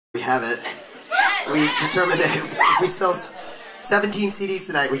we have it. We determined that if we sell 17 CDs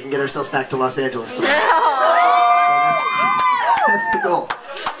tonight, we can get ourselves back to Los Angeles. So that's the goal.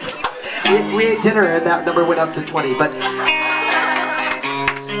 We ate dinner and that number went up to 20, but...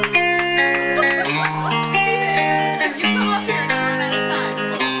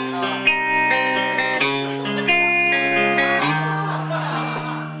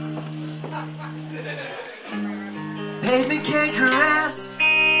 Pavement can't caress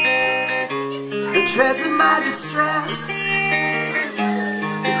the treads of my distress.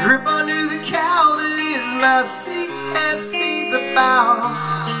 You grip onto the cow that is my seat and speed the bow.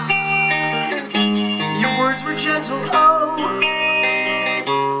 Your words were gentle, oh,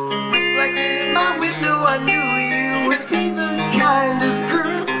 reflected in my window. I knew you would be the kind of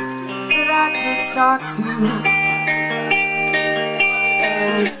girl that I could talk to.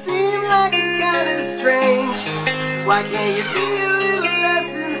 And you seem like you're kind of strange. Why can't you be a little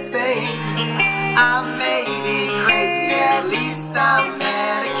less insane? I may be crazy, at least I'm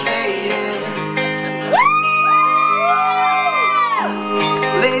medicated.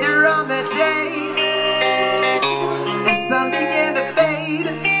 Later on that day, the sun began to fade.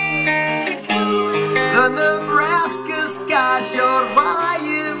 The Nebraska sky showed why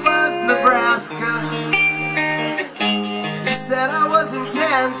it was Nebraska. You said I was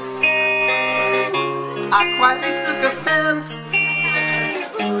intense, I quietly took offense.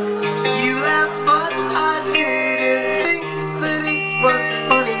 You laughed, but I didn't think that it was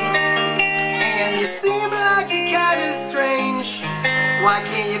funny. And you seem like you're kind of strange. Why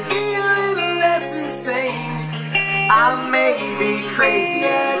can't you be a little less insane? I may be crazy,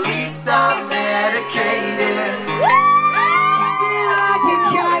 at least I'm medicated. You seem like you're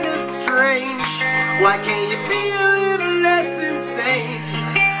kind of strange. Why can't you be a little less insane?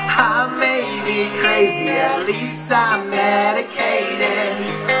 I may be crazy, at least I'm medicated.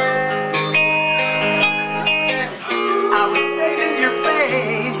 I was saving your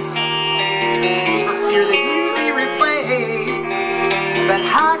face for fear that you'd be replaced. But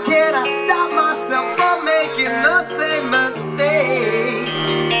how can I stop myself from making the same mistake?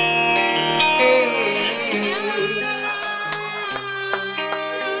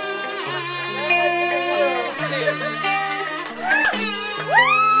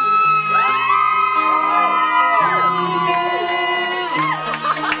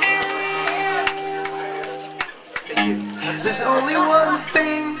 There's only one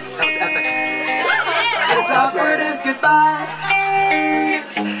thing that was epic, as awkward as goodbye,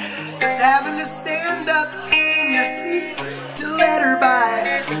 as having to stand up in your seat to let her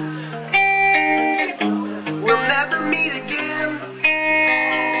by. We'll never meet again,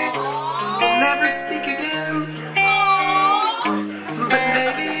 we'll never speak again, but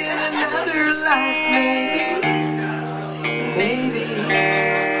maybe in another life, maybe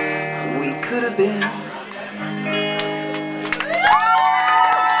we could have been.